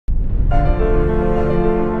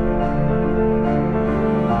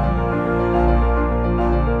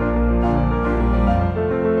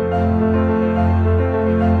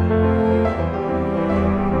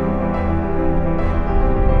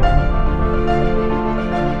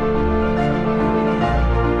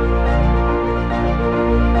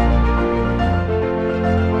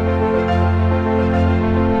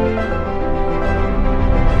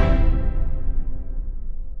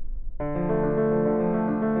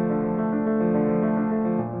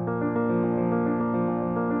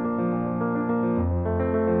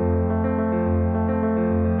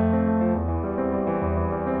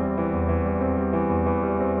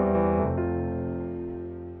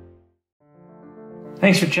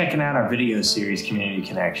Thanks for checking out our video series, Community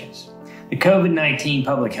Connections. The COVID-19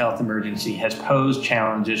 public health emergency has posed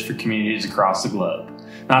challenges for communities across the globe,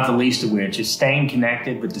 not the least of which is staying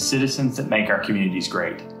connected with the citizens that make our communities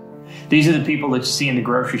great. These are the people that you see in the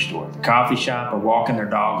grocery store, the coffee shop, or walking their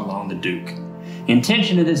dog along the Duke. The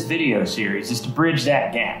intention of this video series is to bridge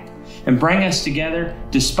that gap and bring us together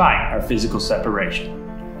despite our physical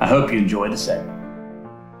separation. I hope you enjoy the segment.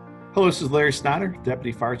 Hello, this is Larry Snyder,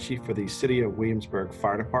 Deputy Fire Chief for the City of Williamsburg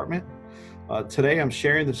Fire Department. Today I'm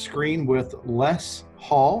sharing the screen with Les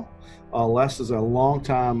Hall. Les is a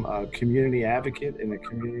longtime community advocate and a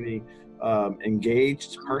community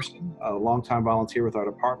engaged person, a longtime volunteer with our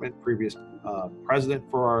department, previous president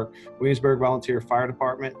for our Williamsburg Volunteer Fire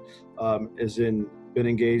Department, been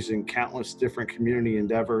engaged in countless different community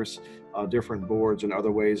endeavors, different boards and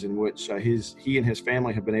other ways in which he and his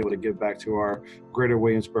family have been able to give back to our greater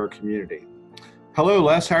Williamsburg community. Hello,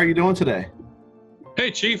 Les, how are you doing today?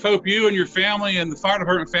 Hey, Chief, hope you and your family and the fire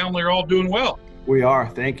department family are all doing well. We are,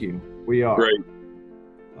 thank you. We are. Great.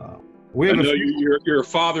 I know you're a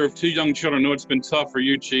father of two young children. I know it's been tough for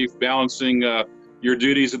you, Chief, balancing your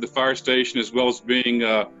duties at the fire station as well as being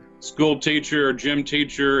a school teacher, gym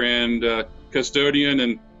teacher, and custodian,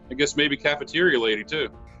 and I guess maybe cafeteria lady too.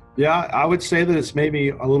 Yeah, I would say that it's maybe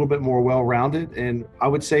a little bit more well-rounded, and I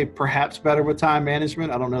would say perhaps better with time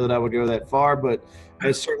management. I don't know that I would go that far, but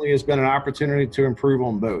it certainly has been an opportunity to improve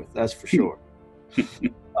on both. That's for sure. Good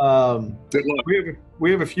luck.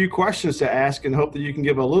 We have a few questions to ask and hope that you can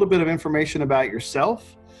give a little bit of information about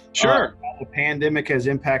yourself. Sure. How the pandemic has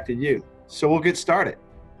impacted you. So we'll get started.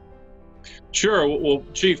 Sure. Well,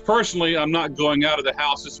 Chief, personally, I'm not going out of the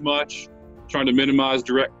house as much, trying to minimize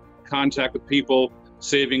direct contact with people,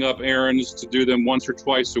 saving up errands to do them once or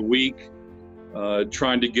twice a week,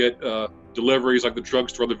 trying to get deliveries like the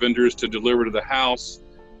drugstore, the vendors to deliver to the house,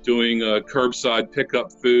 doing curbside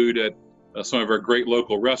pickup food at some of our great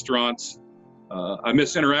local restaurants. I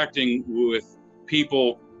miss interacting with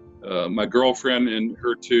people, my girlfriend and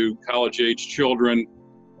her two college-age children,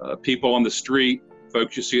 people on the street,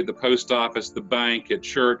 folks you see at the post office, the bank, at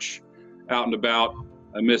church, out and about.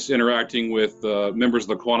 I miss interacting with members of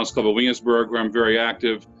the Kiwanis Club of Williamsburg, where I'm very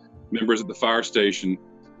active, members at the fire station.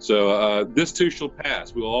 So this too shall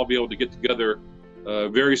pass. We'll all be able to get together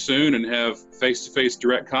very soon and have face-to-face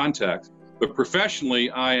direct contact. But professionally,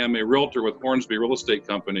 I am a realtor with Hornsby Real Estate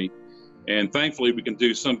Company, and thankfully we can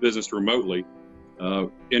do some business remotely.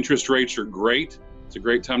 Interest rates are great. It's a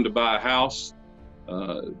great time to buy a house.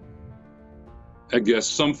 I guess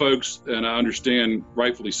some folks, and I understand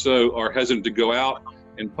rightfully so, are hesitant to go out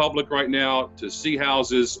in public right now to see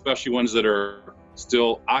houses, especially ones that are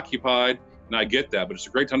still occupied. And I get that, but it's a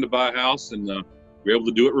great time to buy a house, and we're able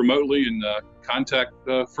to do it remotely and contact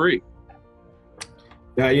free.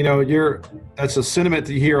 Yeah, that's a sentiment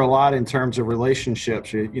that you hear a lot in terms of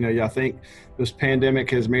relationships. I think this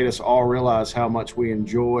pandemic has made us all realize how much we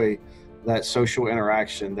enjoy that social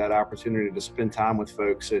interaction, that opportunity to spend time with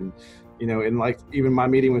folks. And, and like even my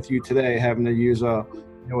meeting with you today, having to use a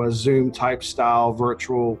Zoom type style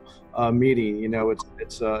virtual meeting,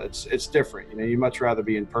 it's different. You'd much rather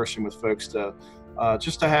be in person with folks to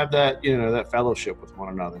just to have that, that fellowship with one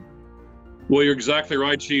another. Well, you're exactly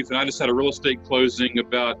right, Chief. And I just had a real estate closing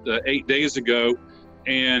about 8 days ago,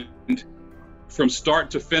 and from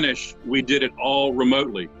start to finish, we did it all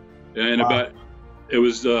remotely. And wow. It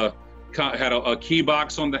was had a key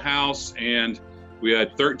box on the house, and we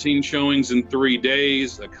had 13 showings in 3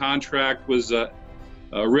 days. A contract was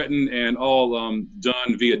written and all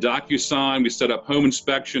done via DocuSign. We set up home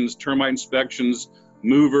inspections, termite inspections,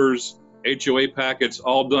 movers, HOA packets,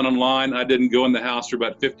 all done online. I didn't go in the house for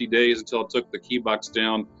about 50 days until I took the key box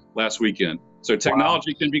down last weekend. So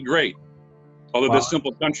technology can be great. Although this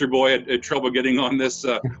simple country boy had trouble getting on this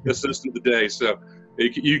system today. So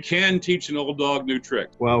you can teach an old dog new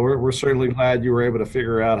tricks. Well, we're certainly glad you were able to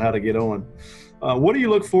figure out how to get on. What do you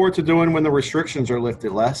look forward to doing when the restrictions are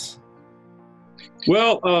lifted, Les?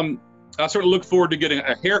 Well, I sort of look forward to getting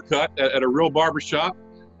a haircut at a real barbershop,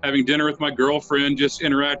 having dinner with my girlfriend, just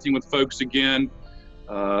interacting with folks again.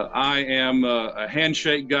 I am a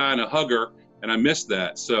handshake guy and a hugger, and I miss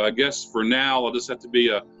that. So I guess for now, I'll just have to be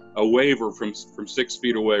a waiver from 6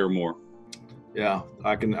 feet away or more. Yeah,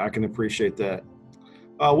 I can appreciate that.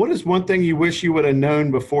 What is one thing you wish you would have known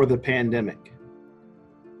before the pandemic?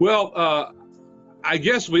 Well, I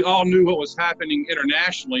guess we all knew what was happening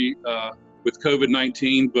internationally with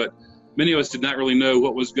COVID-19, but many of us did not really know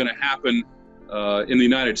what was going to happen in the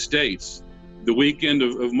United States. The weekend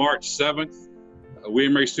of March 7th,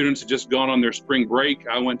 William Mary students had just gone on their spring break.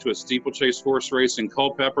 I went to a steeplechase horse race in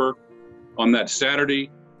Culpeper on that Saturday.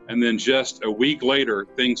 And then just a week later,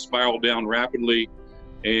 things spiraled down rapidly,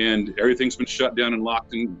 and everything's been shut down and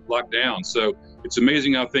locked down. So it's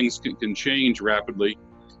amazing how things can change rapidly.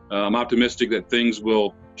 I'm optimistic that things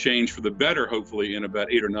will change for the better, hopefully, in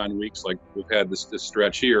about 8 or 9 weeks, like we've had this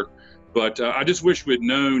stretch here. But I just wish we'd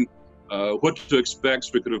known what to expect,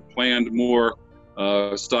 so we could have planned more,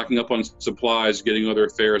 stocking up on supplies, getting other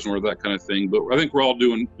affairs, and that kind of thing. But I think we're all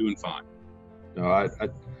doing fine. No,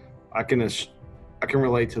 I can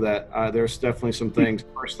relate to that. There's definitely some things,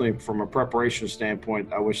 personally, from a preparation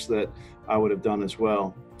standpoint, I wish that I would have done as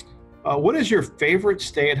well. What is your favorite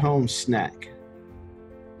stay-at-home snack?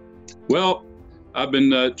 Well, I've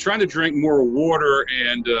been trying to drink more water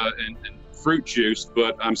and fruit juice,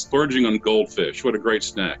 but I'm splurging on goldfish. What a great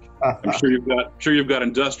snack! I'm sure you've got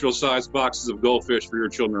industrial-sized boxes of goldfish for your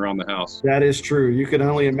children around the house. That is true. You can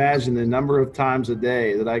only imagine the number of times a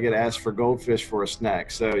day that I get asked for goldfish for a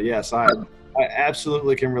snack. So yes, I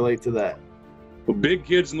absolutely can relate to that. Well, big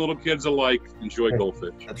kids and little kids alike enjoy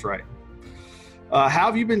goldfish. That's right. How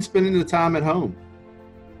have you been spending the time at home?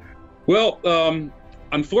 Well,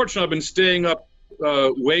 unfortunately, I've been staying up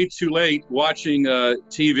way too late watching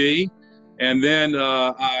TV, and then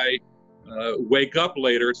I wake up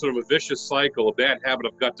later. It's sort of a vicious cycle, a bad habit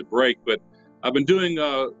I've got to break. But I've been doing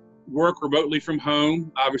work remotely from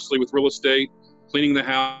home, obviously with real estate, cleaning the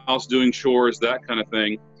house, doing chores, that kind of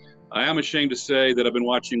thing. I am ashamed to say that I've been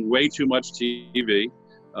watching way too much TV,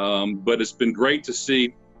 but it's been great to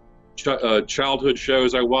see childhood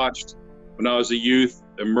shows I watched when I was a youth: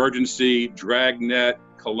 Emergency, Dragnet,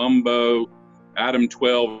 Columbo, Adam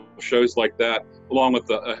 12, shows like that, along with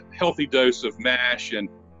a healthy dose of MASH and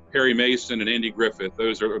Perry Mason and Andy Griffith.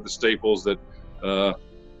 Those are the staples that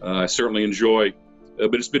I certainly enjoy.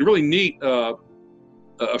 But it's been really neat. A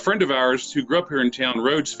friend of ours who grew up here in town,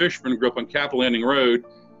 Rhodes Fishman, grew up on Capitol Landing Road.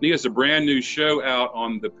 He has a brand new show out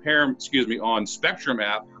on the on Spectrum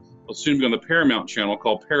app. It'll soon be on the Paramount channel,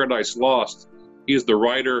 called Paradise Lost. He is the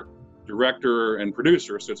writer, director, and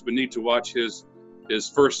producer. So it's been neat to watch his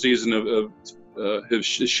first season of his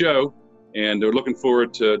show, and they're looking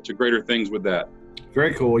forward to greater things with that.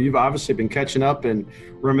 Very cool. You've obviously been catching up and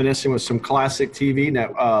reminiscing with some classic TV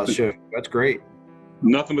shows. That's great.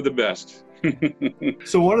 Nothing but the best.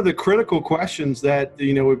 So one of the critical questions that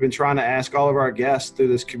we've been trying to ask all of our guests through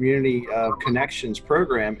this Community Connections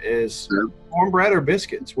program is cornbread or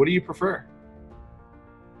biscuits? What do you prefer?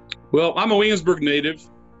 Well, I'm a Williamsburg native,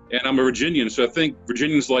 and I'm a Virginian, so I think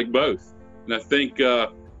Virginians like both. And I think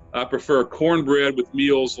I prefer cornbread with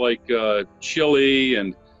meals like chili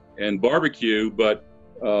and barbecue. But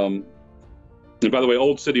and by the way,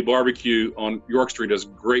 Old City Barbecue on York Street does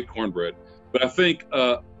great cornbread. But I think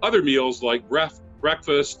other meals like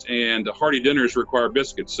breakfast and hearty dinners require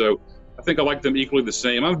biscuits. So I think I like them equally the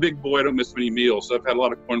same. I'm a big boy. I don't miss many meals. So I've had a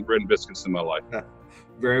lot of cornbread and biscuits in my life.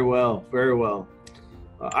 Very well. Very well.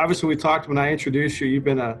 Obviously, we talked when I introduced you. You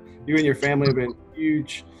and your family have been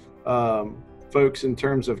huge folks in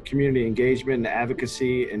terms of community engagement and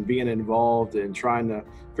advocacy and being involved and trying to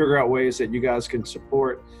figure out ways that you guys can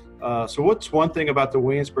support. So what's one thing about the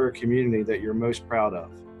Williamsburg community that you're most proud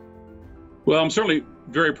of? Well, I'm certainly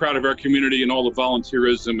very proud of our community and all the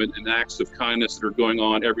volunteerism and acts of kindness that are going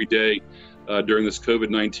on every day during this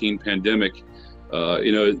COVID-19 pandemic.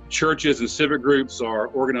 Churches and civic groups are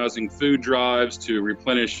organizing food drives to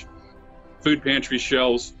replenish food pantry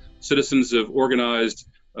shelves. Citizens have organized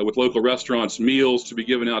with local restaurants meals to be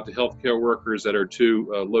given out to healthcare workers at our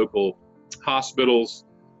 2 local hospitals.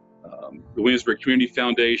 The Williamsburg Community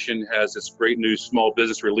Foundation has this great new small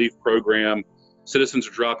business relief program. Citizens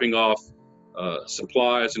are dropping off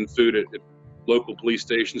supplies and food at local police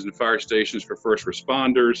stations and fire stations for first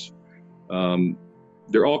responders.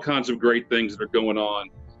 There are all kinds of great things that are going on.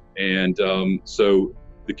 And so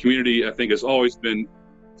the community, I think, has always been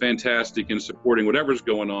fantastic in supporting whatever's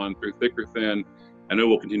going on through thick or thin. I know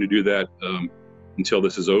we'll continue to do that until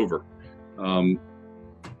this is over.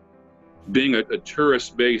 Being a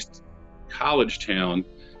tourist-based college town,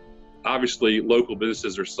 obviously local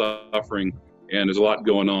businesses are suffering and there's a lot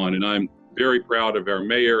going on. And I'm very proud of our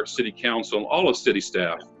mayor, city council, and all of city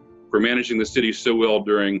staff for managing the city so well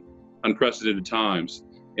during unprecedented times.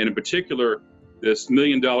 And in particular, this $1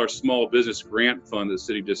 million small business grant fund that the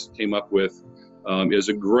city just came up with is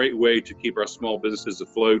a great way to keep our small businesses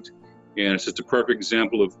afloat. And it's just a perfect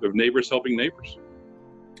example of neighbors helping neighbors.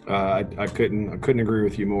 I couldn't agree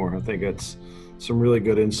with you more. I think it's some really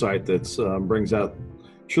good insight that brings out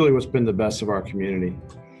truly what's been the best of our community.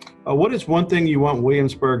 What is one thing you want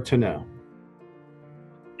Williamsburg to know?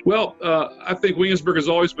 Well, I think Williamsburg has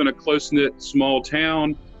always been a close-knit small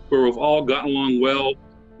town where we've all gotten along well,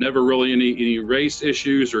 never really any race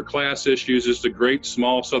issues or class issues. It's a great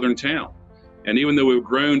small southern town. And even though we've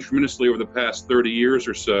grown tremendously over the past 30 years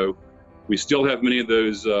or so, we still have many of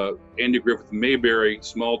those Andy Griffith Mayberry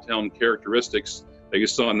small town characteristics that you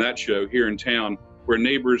saw in that show here in town, where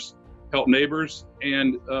neighbors help neighbors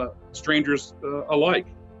and strangers alike.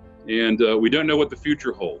 And we don't know what the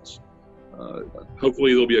future holds.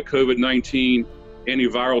 Hopefully there'll be a COVID-19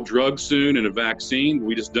 antiviral drug soon and a vaccine.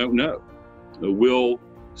 We just don't know. Will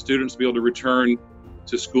students be able to return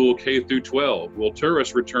to school K through 12? Will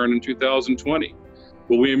tourists return in 2020?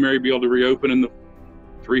 Will William & Mary be able to reopen in the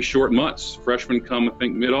 3 short months? Freshmen come, I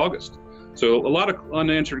think, mid-August. So a lot of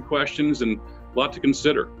unanswered questions and a lot to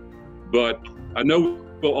consider. But I know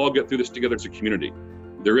we'll all get through this together as a community.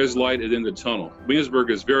 There is light at the end of the tunnel.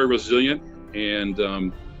 Williamsburg is very resilient,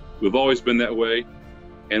 and we've always been that way,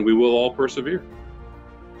 and we will all persevere.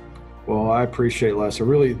 Well, I appreciate Les. I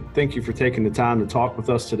really thank you for taking the time to talk with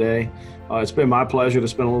us today. It's been my pleasure to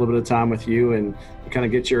spend a little bit of time with you and kind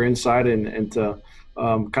of get your insight and to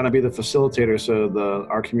kind of be the facilitator so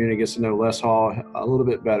our community gets to know Les Hall a little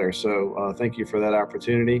bit better. So thank you for that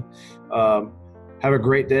opportunity. Have a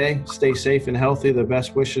great day. Stay safe and healthy. The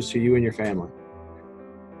best wishes to you and your family.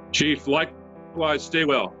 Chief, likewise, stay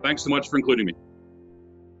well. Thanks so much for including me.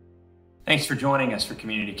 Thanks for joining us for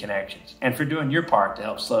Community Connections and for doing your part to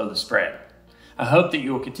help slow the spread. I hope that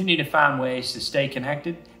you will continue to find ways to stay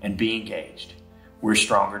connected and be engaged. We're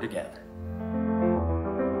stronger together.